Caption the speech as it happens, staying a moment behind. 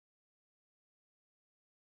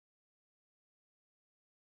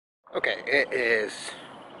Okay, it is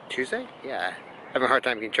Tuesday? Yeah, having a hard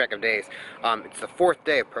time keeping track of days. It's the fourth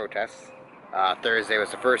day of protests. Thursday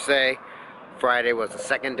was the first day. Friday was the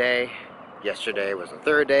second day. Yesterday was the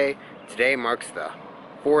third day. Today marks the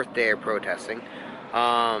fourth day of protesting.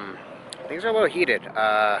 Things are a little heated.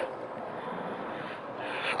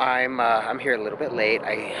 I'm here a little bit late.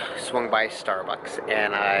 I swung by Starbucks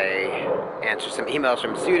and I answered some emails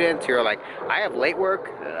from students who are like, I have late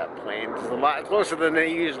work. Planes is a lot closer than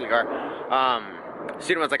they usually are.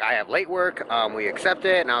 Student was like, I have late work. We accept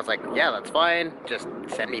it? And I was like, yeah, that's fine. Just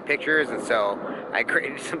send me pictures. And so I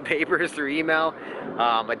created some papers through email.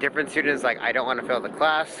 A different student is like, I don't want to fail the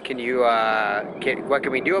class. Can you, what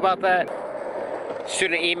can we do about that?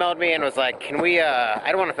 Student emailed me and was like, can we,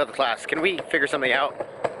 I don't want to fail the class. Can we figure something out?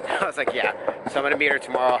 I was like, yeah. So I'm going to meet her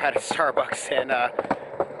tomorrow at a Starbucks and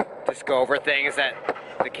just go over things that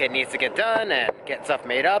the kid needs to get done and get stuff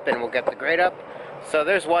made up, and we'll get the grade up. So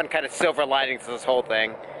there's one kind of silver lining to this whole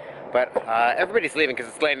thing. But everybody's leaving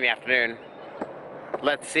because it's late in the afternoon.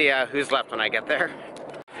 Let's see who's left when I get there.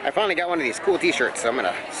 I finally got one of these cool t-shirts, so I'm going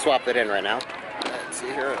to swap that in right now. Let's see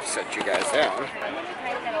here. I'll set you guys down.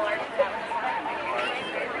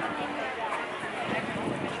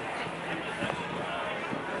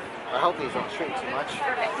 I hope these don't shrink too much.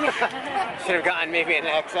 Should have gotten maybe an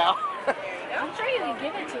XL. I'm sure you can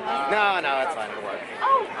give it to us. No, it's fine. It'll work.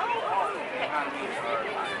 Oh, okay.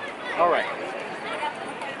 All right.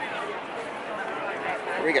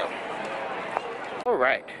 Here we go. All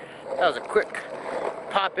right. That was a quick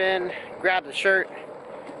pop in, grab the shirt,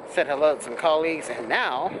 said hello to some colleagues, and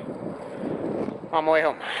now I'm on my way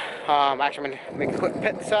home. Actually, I'm gonna make a quick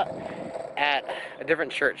pit stop at a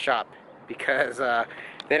different shirt shop because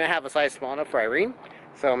they didn't have a size small enough for Irene.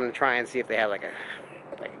 So I'm gonna try and see if they have like a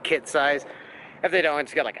kid size. If they don't,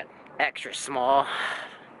 it's got like an extra small.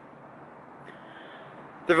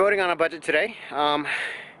 They're voting on a budget today.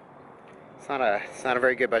 It's not a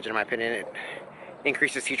very good budget in my opinion. It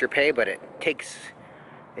increases teacher pay, but it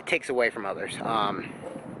takes away from others. I'm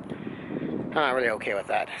not really okay with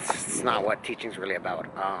that. It's not what teaching's really about.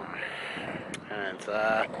 And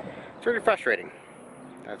it's really frustrating.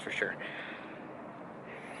 That's for sure.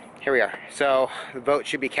 Here we are. So the vote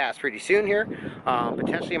should be cast pretty soon here.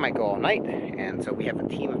 Potentially it might go all night, and so we have a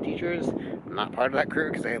team of teachers. I'm not part of that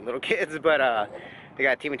crew because I have little kids, but they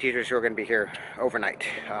got a team of teachers who are going to be here overnight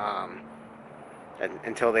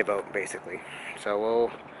until they vote, basically.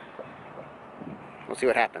 So we'll see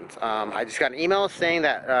what happens. I just got an email saying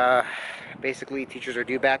that basically teachers are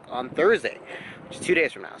due back on Thursday, which is 2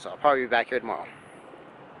 days from now. So I'll probably be back here tomorrow.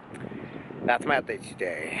 That's my update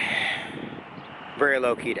today. Very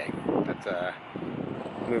low-key day. Let's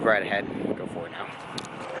move right ahead and go forward now.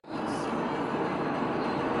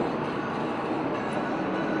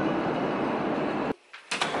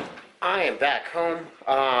 I am back home.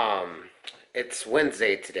 It's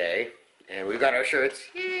Wednesday today, and we got our shirts.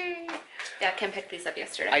 Yay! Yeah, Kim picked these up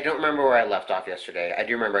yesterday. I don't remember where I left off yesterday. I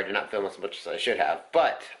do remember I did not film as much as I should have,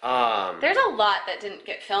 but there's a lot that didn't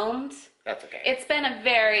get filmed. That's okay. It's been a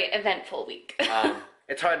very eventful week.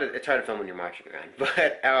 It's hard to film when you're marching around.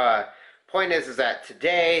 But point is that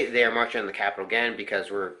today they are marching on the Capitol again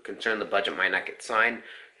because we're concerned the budget might not get signed.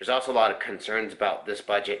 There's also a lot of concerns about this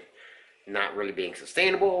budget not really being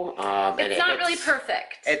sustainable. It's not really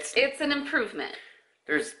perfect. It's an improvement.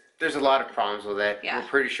 There's a lot of problems with it. Yeah. We're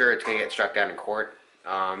pretty sure it's going to get struck down in court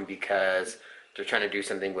because they're trying to do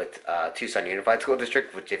something with Tucson Unified School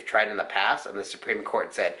District, which they've tried in the past, and the Supreme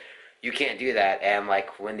Court said you can't do that. And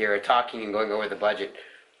like when they were talking and going over the budget,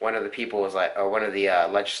 one of the people was like, or one of the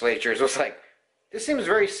legislatures was like, this seems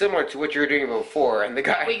very similar to what you were doing before. And the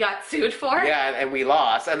guy, we got sued for? Yeah, and we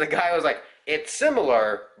lost. And the guy was like, it's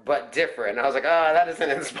similar but different. And I was like, that doesn't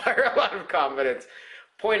inspire a lot of confidence.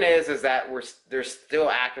 Point is that there's still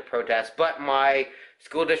active protests, but my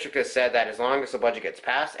school district has said that as long as the budget gets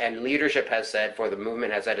passed, and leadership has said for the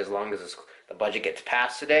movement has said as long as the budget gets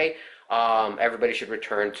passed today, everybody should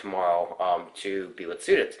return tomorrow to be with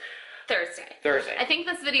students. Thursday. I think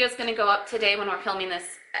this video is going to go up today when we're filming this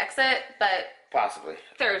exit, but possibly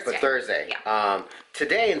Thursday. But Thursday. Yeah.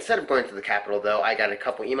 Today, instead of going to the Capitol, though, I got a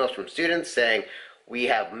couple emails from students saying we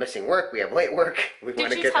have missing work, we have late work. We want to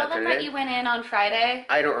Did get you tell that them today. that you went in on Friday?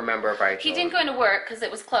 I don't remember if I told He didn't go into work because it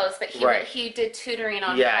was closed, but he did tutoring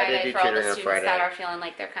on Yeah, I Friday did do for all the tutoring on students Friday. that are feeling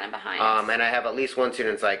like they're kind of behind. And I have at least one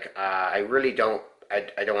student's like, I really don't.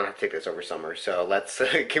 I don't want to have to take this over summer, so let's.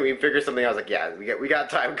 Can we figure something out? I was like, yeah, we got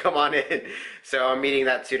time. Come on in. So I'm meeting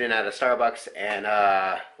that student at a Starbucks, and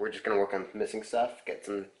we're just gonna work on missing stuff, get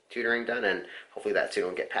some tutoring done, and hopefully that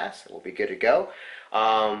student will get passed. We'll be good to go.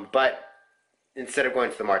 But instead of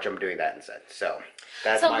going to the march, I'm doing that instead. So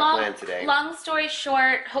that's my plan today. Long story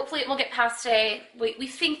short, hopefully it will get passed today. We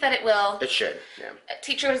think that it will. It should, yeah.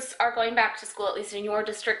 Teachers are going back to school, at least in your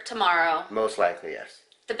district, tomorrow. Most likely, yes.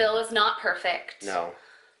 The bill is not perfect. No.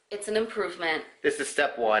 It's an improvement. This is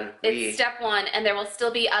step one. It's step one, and there will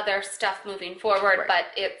still be other stuff moving forward, right. But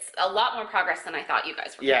it's a lot more progress than I thought you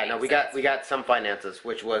guys were Yeah, doing, no, we got some finances,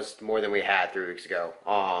 which was more than we had 3 weeks ago.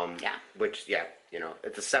 Yeah. Which, yeah, you know,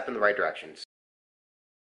 it's a step in the right direction.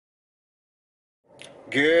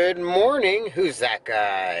 Good morning. Who's that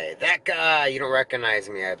guy? That guy. You don't recognize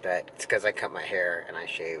me, I bet. It's because I cut my hair and I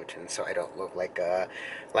shaved, and so I don't look like the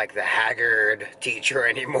haggard teacher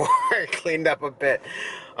anymore. I cleaned up a bit.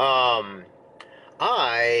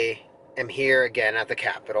 I am here again at the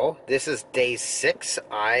Capitol. This is day 6.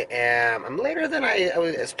 I'm later than I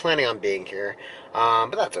was planning on being here,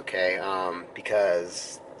 but that's okay,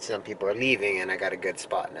 because some people are leaving and I got a good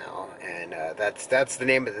spot now, and that's the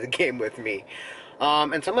name of the game with me.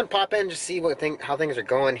 And so I'm going to pop in and just see how things are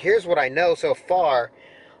going. Here's what I know so far.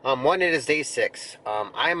 One, it is day 6.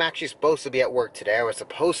 I'm actually supposed to be at work today. I was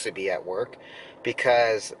supposed to be at work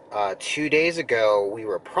because 2 days ago we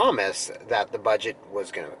were promised that the budget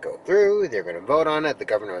was going to go through. They're going to vote on it. The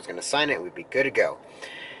governor was going to sign it. We'd be good to go.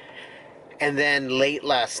 And then late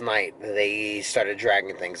last night, they started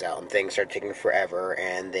dragging things out, and things started taking forever,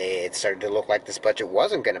 and it started to look like this budget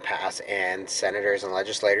wasn't going to pass, and senators and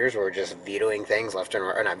legislators were just vetoing things left and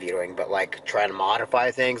right, or not vetoing, but like trying to modify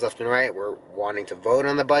things left and right. We're wanting to vote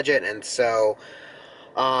on the budget, and so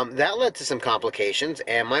that led to some complications,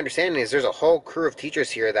 and my understanding is there's a whole crew of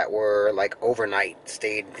teachers here that were like overnight,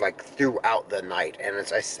 stayed like throughout the night, and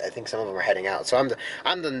I think some of them are heading out. So I'm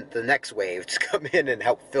the next wave to come in and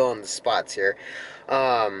help fill in the spots here.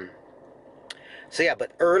 So yeah,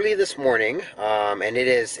 but early this morning, and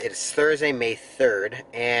it's Thursday, May 3rd,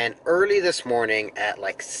 and early this morning at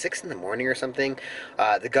like 6 in the morning or something,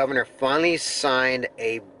 the governor finally signed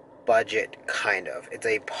a budget, kind of. It's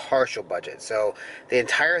a partial budget. So the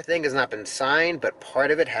entire thing has not been signed, but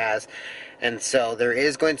part of it has. And so there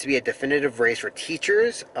is going to be a definitive raise for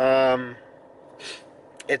teachers.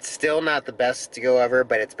 It's still not the best deal ever,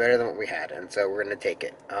 but it's better than what we had. And so we're going to take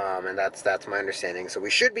it. And that's my understanding. So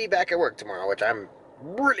we should be back at work tomorrow, which I'm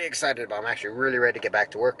really excited about. I'm actually really ready to get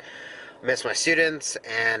back to work. Miss my students,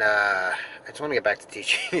 and I just want to get back to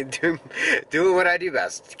teaching and doing what I do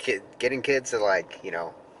best. Getting kids to, like, you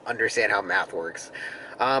know, understand how math works.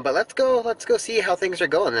 But let's go see how things are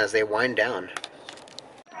going as they wind down.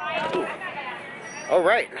 All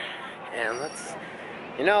right, and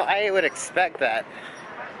you know, I would expect that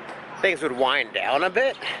things would wind down a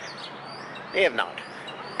bit. They have not.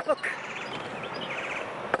 Look,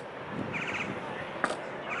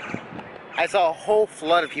 I saw a whole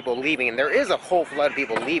flood of people leaving, and there is a whole flood of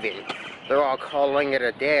people leaving. They're all calling it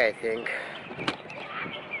a day, I think.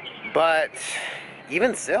 But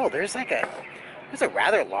even still, there's a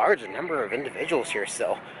rather large number of individuals here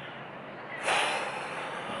still.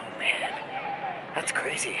 Oh, man, that's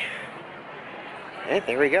crazy. Hey,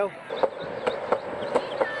 there we go.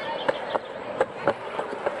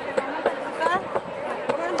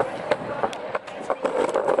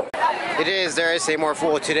 It is, dare I say, more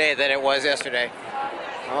full today than it was yesterday.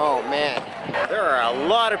 Oh man, there are a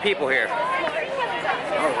lot of people here.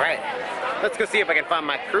 All right, let's go see if I can find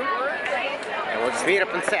my crew. And we'll just meet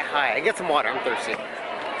up and say hi and get some water. I'm thirsty.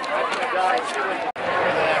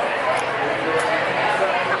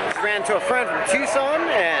 Just ran into a friend from Tucson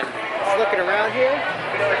and just looking around here.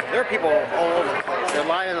 There are people all over the place. They're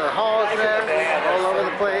lying in the halls there, all over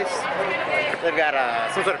the place. They've got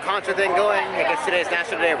some sort of concert thing going. I guess today's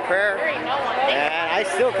National Day of Prayer. And I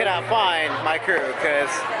still cannot find my crew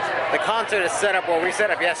because the concert is set up where we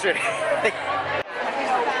set up yesterday.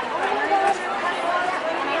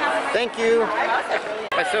 Thank you.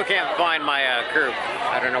 I still can't find my crew.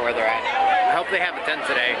 I don't know where they're at. I hope they have a tent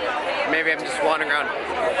today. Maybe I'm just wandering around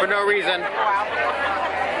for no reason.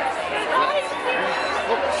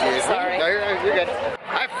 Sorry. No, you're good.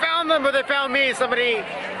 I found them, but they found me.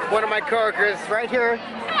 One of my coworkers, right here.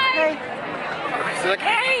 Hi. She's like,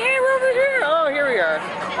 hey, we're over here. Oh, here we are.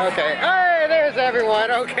 Okay. Hey, there's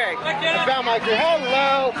everyone. Okay. I found my crew.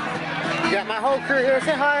 Hello. Got my whole crew here.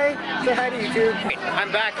 Say hi. Say hi to you too.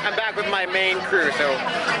 I'm back with my main crew, so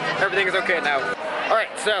everything is okay now. All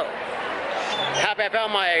right, so happy I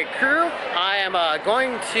found my crew. I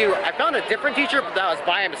found a different teacher, but that was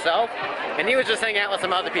by himself, and he was just hanging out with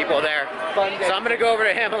some other people there. So I'm gonna go over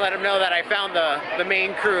to him and let him know that I found the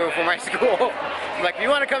main crew for my school. I'm like, if you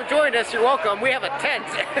want to come join us, you're welcome. We have a tent.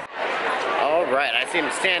 All right, I see him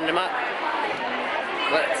standing him up.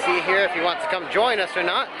 Let's see here if he wants to come join us or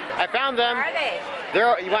not. I found them. Where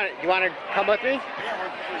are they? You want to come with me?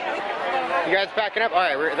 You guys packing up? All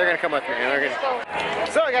right, they're gonna come with me.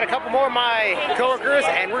 So I got a couple more of my coworkers,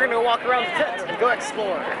 and we're gonna go walk around the tent and go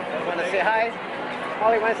explore. Want to say hi?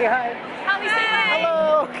 Holly, want to say hi? Holly, say hi.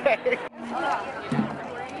 Hello. Okay.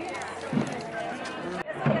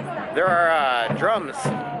 There are drums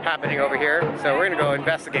happening over here, so we're gonna go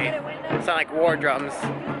investigate. Sound like war drums,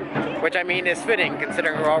 which I mean is fitting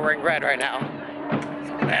considering we're all wearing red right now.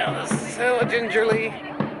 Well, so gingerly.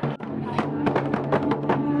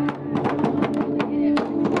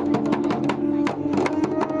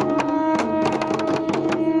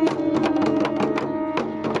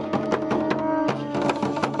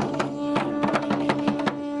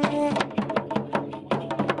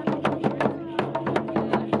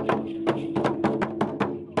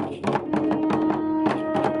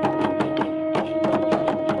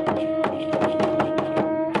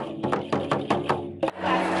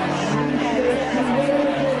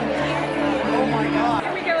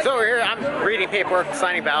 Paperwork,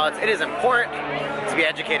 signing ballots. It is important to be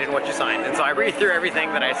educated in what you sign, and so I read through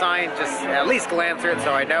everything that I sign, just at least glance through it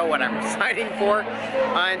so I know what I'm signing for,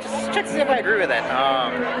 and just check to see if I agree with it.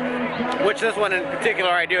 Which this one in particular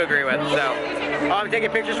I do agree with. So I'm taking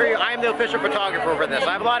pictures for you. I am the official photographer for this.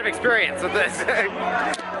 I have a lot of experience with this.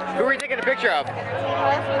 Who are you taking a picture of?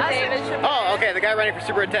 Oh, okay, the guy running for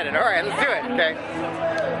superintendent. All right, let's do it. Okay.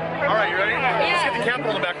 All right, you ready? Yeah. Let's get the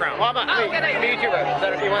Capitol in the background. Well, I'm a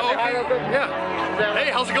YouTuber. You want to say hi real quick? Yeah. So,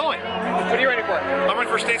 hey, how's it going? What are you ready for? I'm running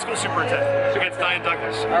for state school superintendent against Diane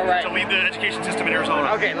Douglas. All right. To lead the education system in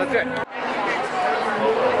Arizona. Okay, let's do it.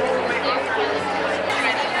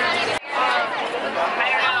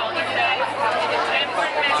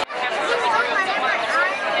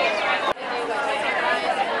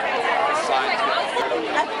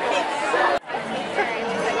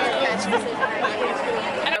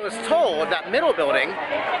 I was told that middle building,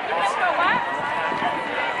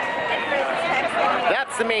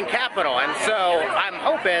 that's the main Capitol, and so I'm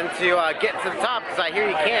hoping to get to the top, because I hear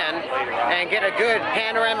you can, and get a good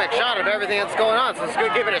panoramic shot of everything that's going on, so let's go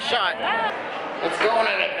give it a shot. Let's go on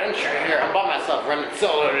an adventure here. I'm by myself, running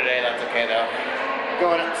solo today, that's okay though.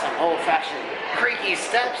 Going up some old-fashioned creaky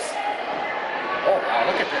steps. Oh wow,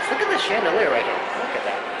 look at this. Look at this chandelier right here. Look at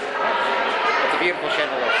that. It's a beautiful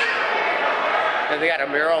chandelier. And they got a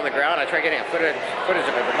mural on the ground. I tried getting a footage of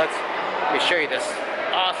it, but let me show you this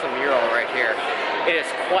awesome mural right here. It is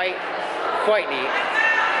quite neat.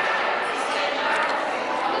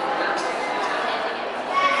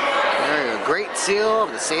 There you go. Great Seal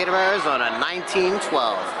of the State of Arizona, 1912.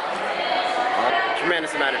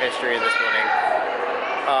 Tremendous amount of history in this building.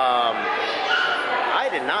 I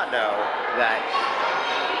did not know that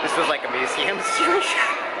this was like a museum situation.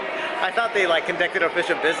 I thought they like conducted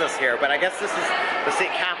official business here, but I guess this is the state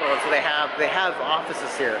capitol, so they have offices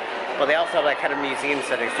here, but they also have that kind of museum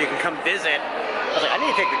setting, so you can come visit. I was like, I need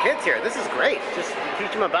to take the kids here. This is great. Just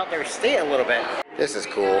teach them about their state a little bit. This is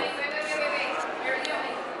cool.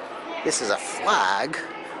 This is a flag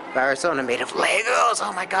of Arizona made of Legos.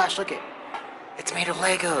 Oh my gosh, look it. It's made of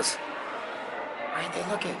Legos. Aren't they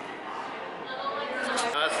looking?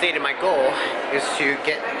 Stated my goal is to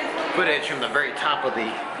get footage from the very top of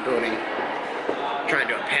the building. Trying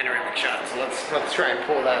to do a panoramic shot, so let's try and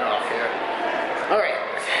pull that off here. All right,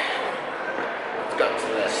 let's go to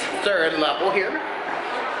this third level here.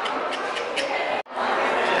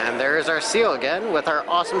 And there's our seal again with our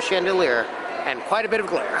awesome chandelier and quite a bit of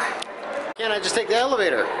glare. Can't I just take the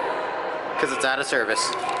elevator? Because it's out of service.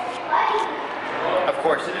 Of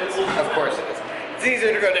course it is. Of course it is. It's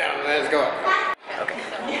easier to go down than it is to go up. Okay,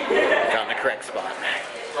 found the correct spot.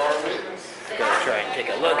 Let's go try and take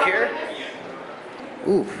a look here.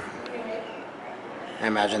 Ooh. I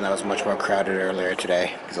imagine that was much more crowded earlier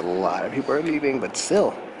today because a lot of people are leaving, but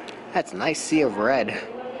still, that's a nice sea of red.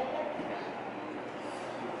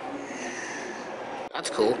 That's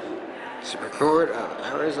cool. Supreme Court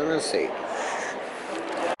of Arizona State.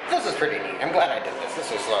 This is pretty neat. I'm glad I did this.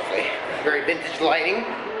 This was lovely. Very vintage lighting.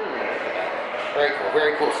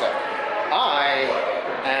 Very cool stuff. I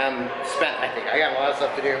am spent, I think. I got a lot of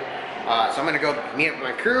stuff to do. So I'm going to go meet up with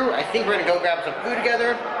my crew. I think we're going to go grab some food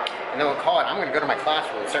together, and then we'll call it. I'm going to go to my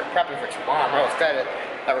classroom and start prepping for tomorrow. I'm real excited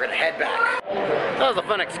that we're going to head back. That was a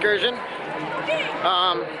fun excursion.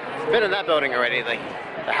 Been in that building already, the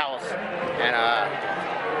house, and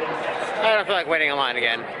I don't feel like waiting in line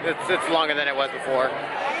again. It's longer than it was before.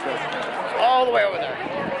 It's all the way over there.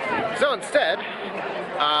 So instead,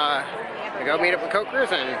 I go meet up with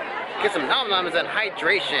Cokers and get some nom-noms and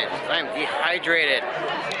hydration. I'm dehydrated.